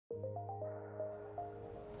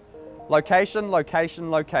Location,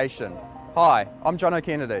 location, location. Hi, I'm Jono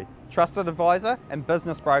Kennedy, Trusted Advisor and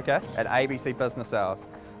Business Broker at ABC Business Hours.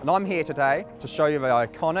 And I'm here today to show you the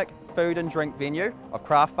iconic food and drink venue of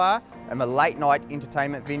Craft Bar and the late night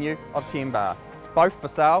entertainment venue of 10 Bar, both for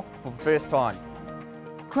sale for the first time.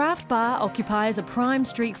 Craft Bar occupies a prime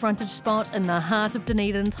street frontage spot in the heart of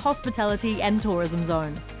Dunedin's hospitality and tourism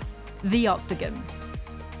zone, the Octagon.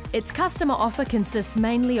 Its customer offer consists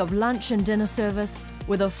mainly of lunch and dinner service,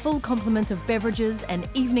 with a full complement of beverages and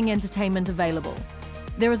evening entertainment available.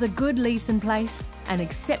 There is a good lease in place, an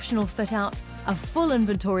exceptional fit-out, a full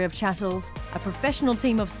inventory of chattels, a professional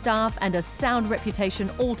team of staff and a sound reputation,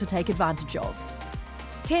 all to take advantage of.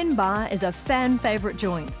 10 Bar is a fan favourite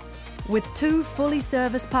joint. With 2 fully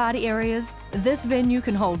serviced party areas, this venue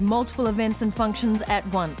can hold multiple events and functions at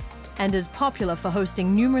once and is popular for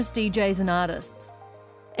hosting numerous DJs and artists.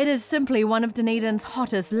 It is simply one of Dunedin's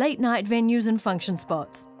hottest late-night venues and function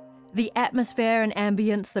spots. The atmosphere and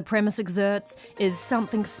ambience the premise exerts is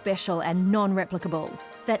something special and non-replicable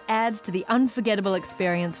that adds to the unforgettable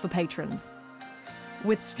experience for patrons.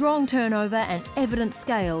 With strong turnover and evident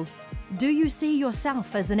scale, do you see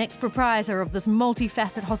yourself as the next proprietor of this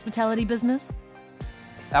multifaceted hospitality business?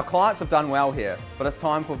 Our clients have done well here, but it's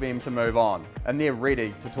time for them to move on, and they're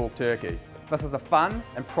ready to talk turkey. This is a fun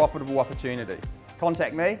and profitable opportunity.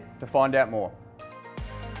 Contact me to find out more.